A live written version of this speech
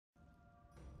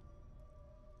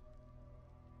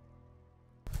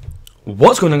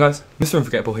What's going on, guys? Mr.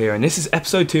 Unforgettable here, and this is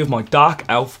episode 2 of my Dark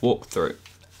Elf walkthrough.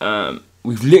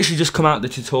 We've literally just come out of the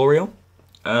tutorial.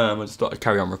 I just thought I'd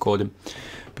carry on recording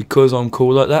because I'm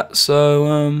cool like that.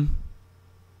 So,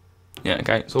 yeah,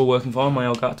 okay, it's all working fine. My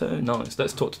Elgato, nice.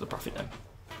 Let's talk to the prophet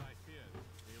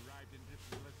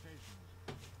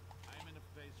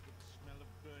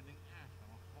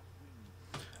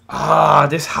now.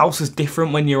 This house is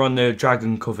different when you're on the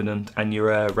Dragon Covenant and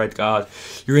you're a Red Guard.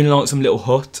 You're in like some little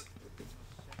hut.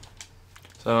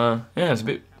 So, yeah, it's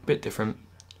a bit different.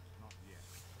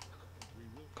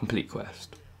 Complete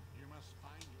quest.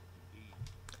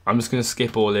 I'm just going to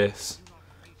skip all this.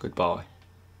 Goodbye.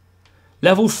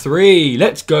 Level 3,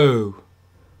 let's go.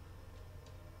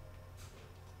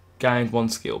 Gained 1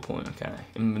 skill point, okay.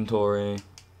 Inventory.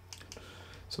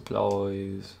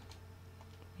 Supplies.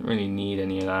 Don't really need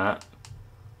any of that.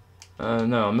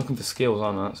 No, I'm looking for skills,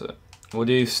 aren't I? That's it. We'll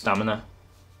do stamina.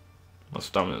 My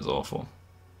stamina's awful.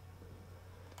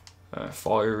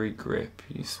 Fiery grip.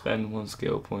 You spend 1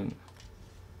 skill point.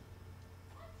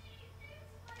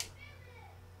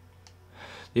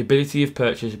 The ability of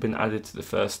purchase has been added to the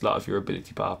first slot of your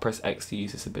ability bar. Press X to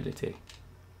use this ability.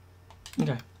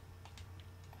 Okay.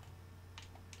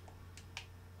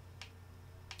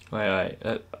 Wait.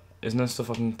 Isn't there stuff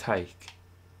I can take?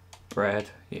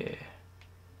 Bread, yeah.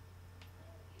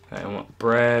 Okay, I want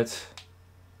bread.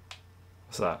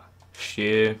 What's that?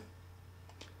 Shear.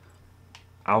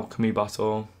 Alchemy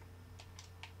bottle.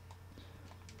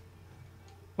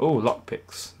 Oh,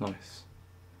 lockpicks. Nice.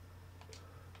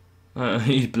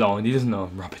 He's blind. He doesn't know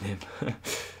I'm robbing him.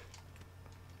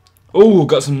 Oh,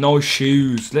 got some nice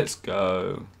shoes. Let's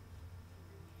go.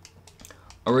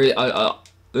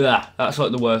 That's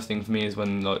like the worst thing for me is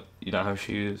when like you don't have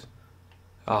shoes.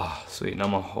 Ah, sweet.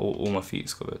 Now all my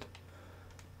feet's covered.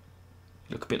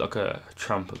 Look a bit like a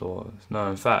tramp otherwise. No,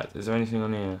 in fact, is there anything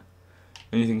on here?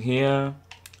 Anything here?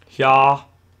 Yeah.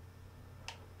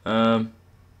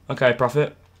 Okay,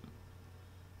 Prophet.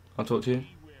 I'll talk to you.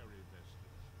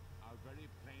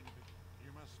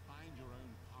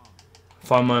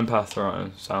 Find my own path,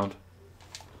 right? Sound.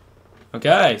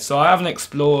 Okay, so I haven't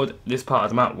explored this part of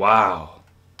the map. Wow.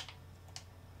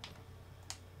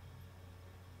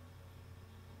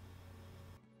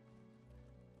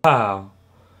 Wow.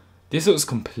 This looks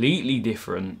completely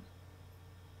different.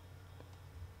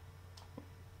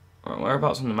 Right,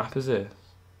 whereabouts on the map is this?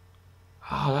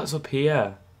 Ah, that's up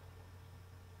here.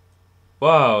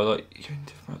 Wow, like you're in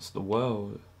different parts of the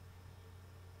world.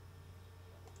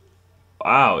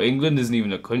 Wow, England isn't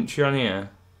even a country on here.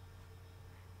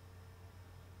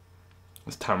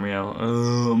 It's Tamriel.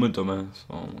 Oh, I'm a dumbass.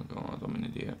 Oh my god, I'm an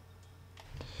idiot.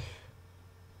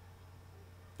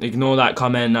 Ignore that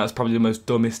comment, that's probably the most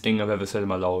dumbest thing I've ever said in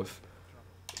my life.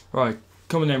 Right,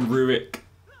 come on then, Rurik.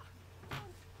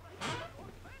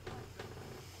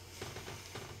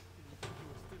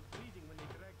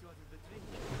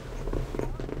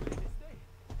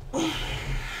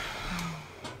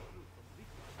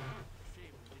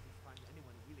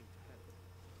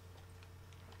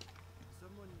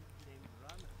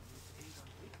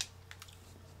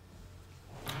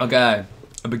 Okay,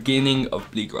 a beginning of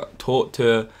Bleak Rock. Talk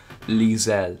to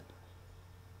Lizel.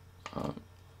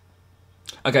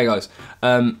 Okay, guys.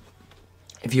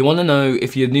 If you want to know,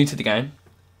 if you're new to the game,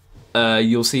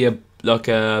 you'll see a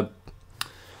toolbar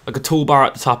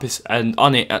at the top, and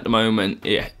on it at the moment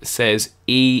it says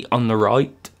E on the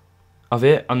right of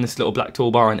it, on this little black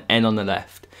toolbar, and N on the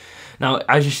left. Now,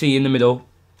 as you see in the middle,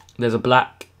 there's a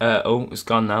black. Oh, it's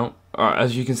gone now. Alright,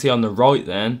 as you can see on the right,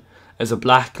 then there's a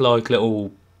black like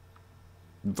little.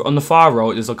 On the far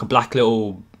right, there's like a black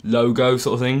little logo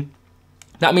sort of thing.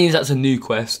 That means that's a new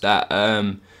quest that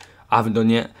I haven't done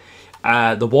yet.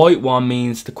 The white one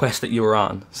means the quest that you were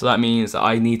on. So that means that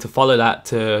I need to follow that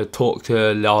to talk to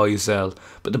Lizel.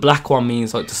 But the black one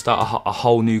means like to start a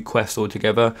whole new quest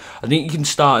altogether. I think you can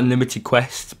start unlimited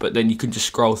quests, but then you can just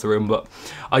scroll through them. But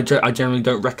I generally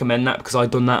don't recommend that because I've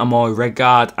done that on my Red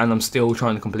Guard and I'm still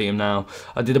trying to complete them now.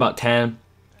 I did about 10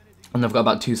 and I've got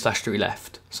about 2/3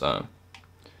 left. So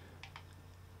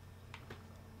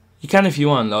you can if you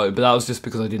want, though, but that was just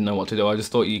because I didn't know what to do. I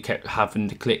just thought you kept having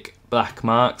to click black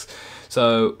marks.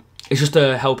 So it's just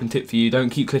a helping tip for you.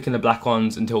 Don't keep clicking the black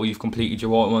ones until you've completed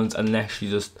your white ones, unless you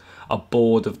just are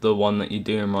bored of the one that you're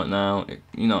doing right now.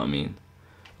 You know what I mean?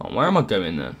 Oh, where am I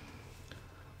going then?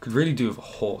 Could really do with a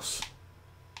horse.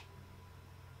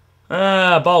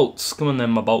 Ah, bolts. Come on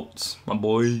then, my bolts. My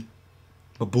boy.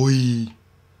 My boy.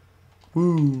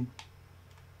 Woo.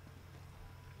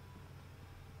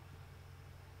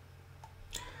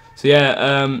 So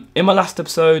yeah, in my last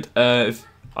episode,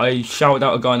 I shouted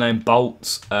out a guy named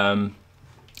Bolts.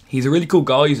 He's a really cool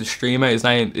guy. He's a streamer. His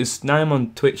name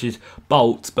on Twitch is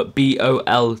Boltz, but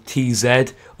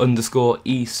BOLTZ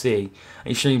 _EC. And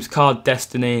he streams Card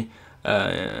Destiny,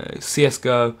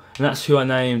 CS:GO, and that's who I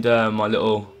named my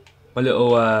little I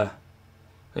don't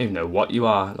even know what you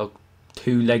are, like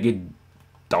two-legged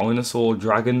dinosaur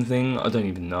dragon thing. I don't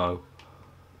even know.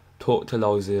 Talk to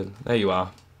Lozil. There you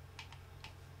are.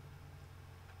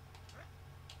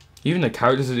 Even the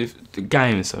characters of the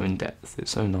game is so in depth.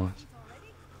 It's so nice.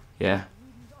 Yeah.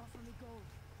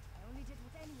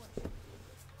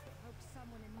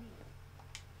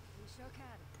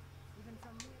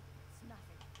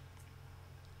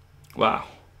 Wow.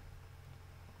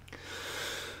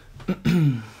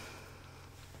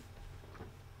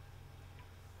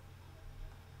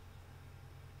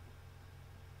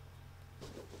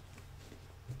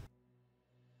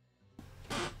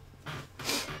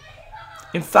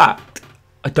 In fact,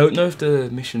 I don't know if the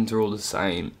missions are all the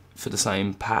same for the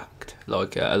same pact,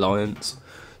 like alliance.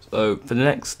 So for the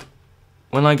next,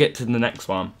 when I get to the next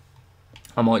one,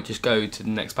 I might just go to the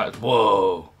next pact.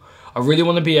 Whoa! I really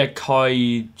want to be a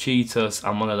Kai Cheetahs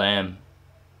and one of them.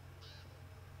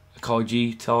 A Kai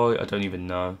Cheetah? I don't even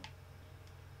know.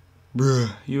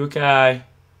 Bruh, you okay?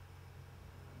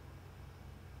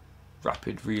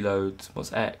 Rapid reloads.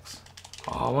 What's X?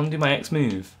 Oh, I want to do my X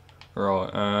move.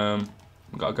 Right,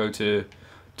 gotta go to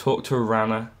talk to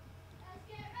Rana.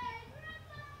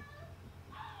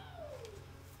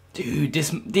 Dude,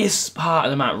 this part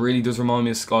of the map really does remind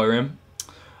me of Skyrim.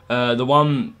 The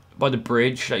one by the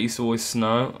bridge that used to always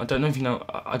snow. I don't know if you know.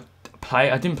 I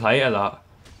didn't play it a lot.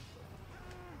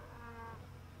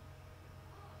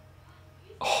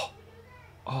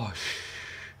 Oh,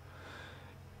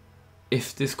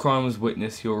 if this crime was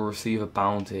witnessed, you'll receive a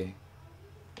bounty.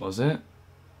 Was it?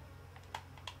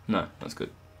 No, that's good.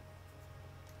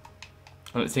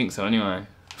 I don't think so anyway.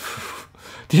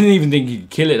 Didn't even think you could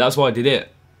kill it, that's why I did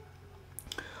it.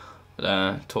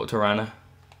 But, talk to Rana.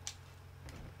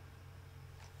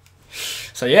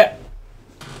 So yeah.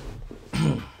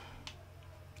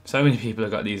 So many people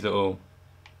have got these little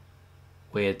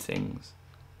weird things.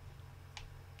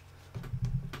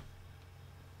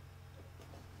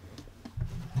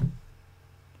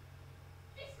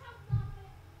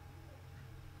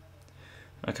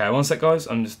 Okay, one sec guys,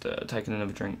 I'm just taking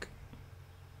another drink.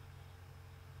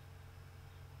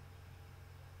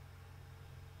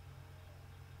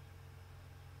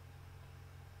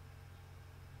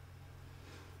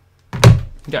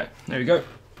 Okay, there we go.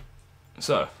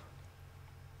 So,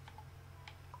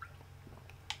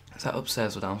 is that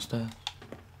upstairs or downstairs?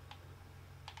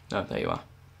 No, there you are.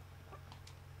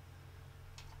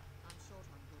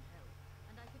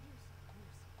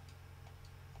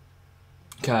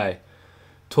 Okay,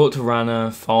 talk to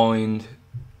Rana, find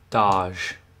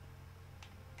Daj.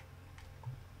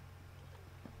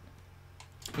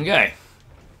 Okay,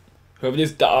 whoever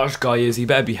this Daj guy is, he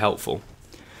better be helpful.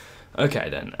 Okay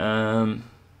then,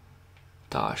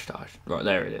 Daj, right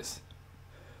there it is.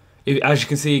 As you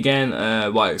can see again,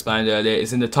 what I explained earlier,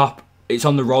 it's in the top, it's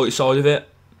on the right side of it,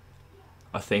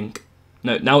 I think.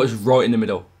 No, now it's right in the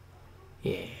middle.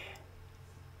 Yeah.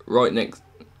 Right next,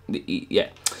 yeah.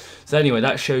 So anyway,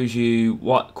 that shows you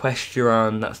what quest you're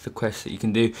on. That's the quest that you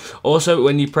can do. Also,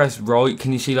 when you press right,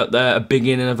 can you see like there a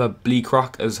beginning of a Bleak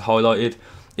Rock as highlighted?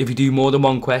 If you do more than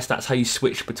one quest, that's how you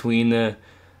switch between the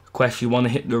quests. You want to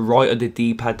hit the right of the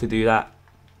D-pad to do that.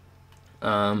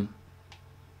 I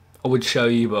would show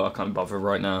you, but I can't bother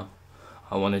right now.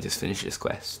 I want to just finish this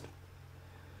quest.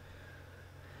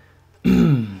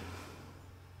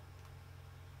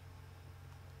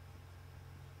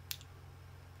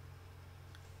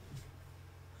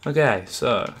 Okay,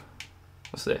 so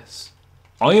what's this?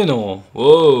 Iron ore.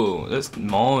 Whoa, that's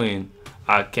mine.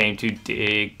 I came to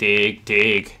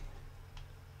dig.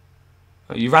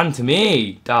 Oh, you ran to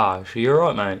me, Dash. Are you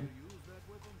alright, mate?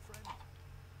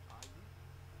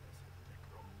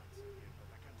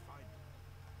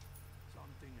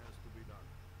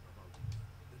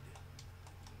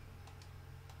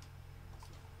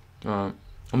 Right.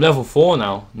 I'm level 4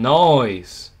 now.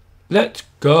 Nice. Let's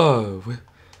go.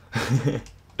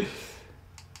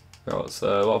 Right,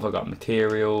 so what have I got?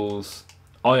 Materials.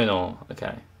 Iron ore.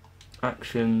 Okay.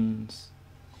 Actions.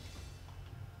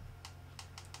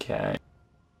 Okay.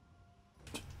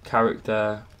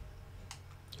 Character.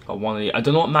 Got one of the. I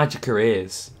don't know what Magicka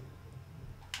is.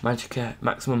 Magicka,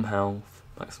 maximum health,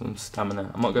 maximum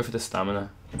stamina. I might go for the stamina.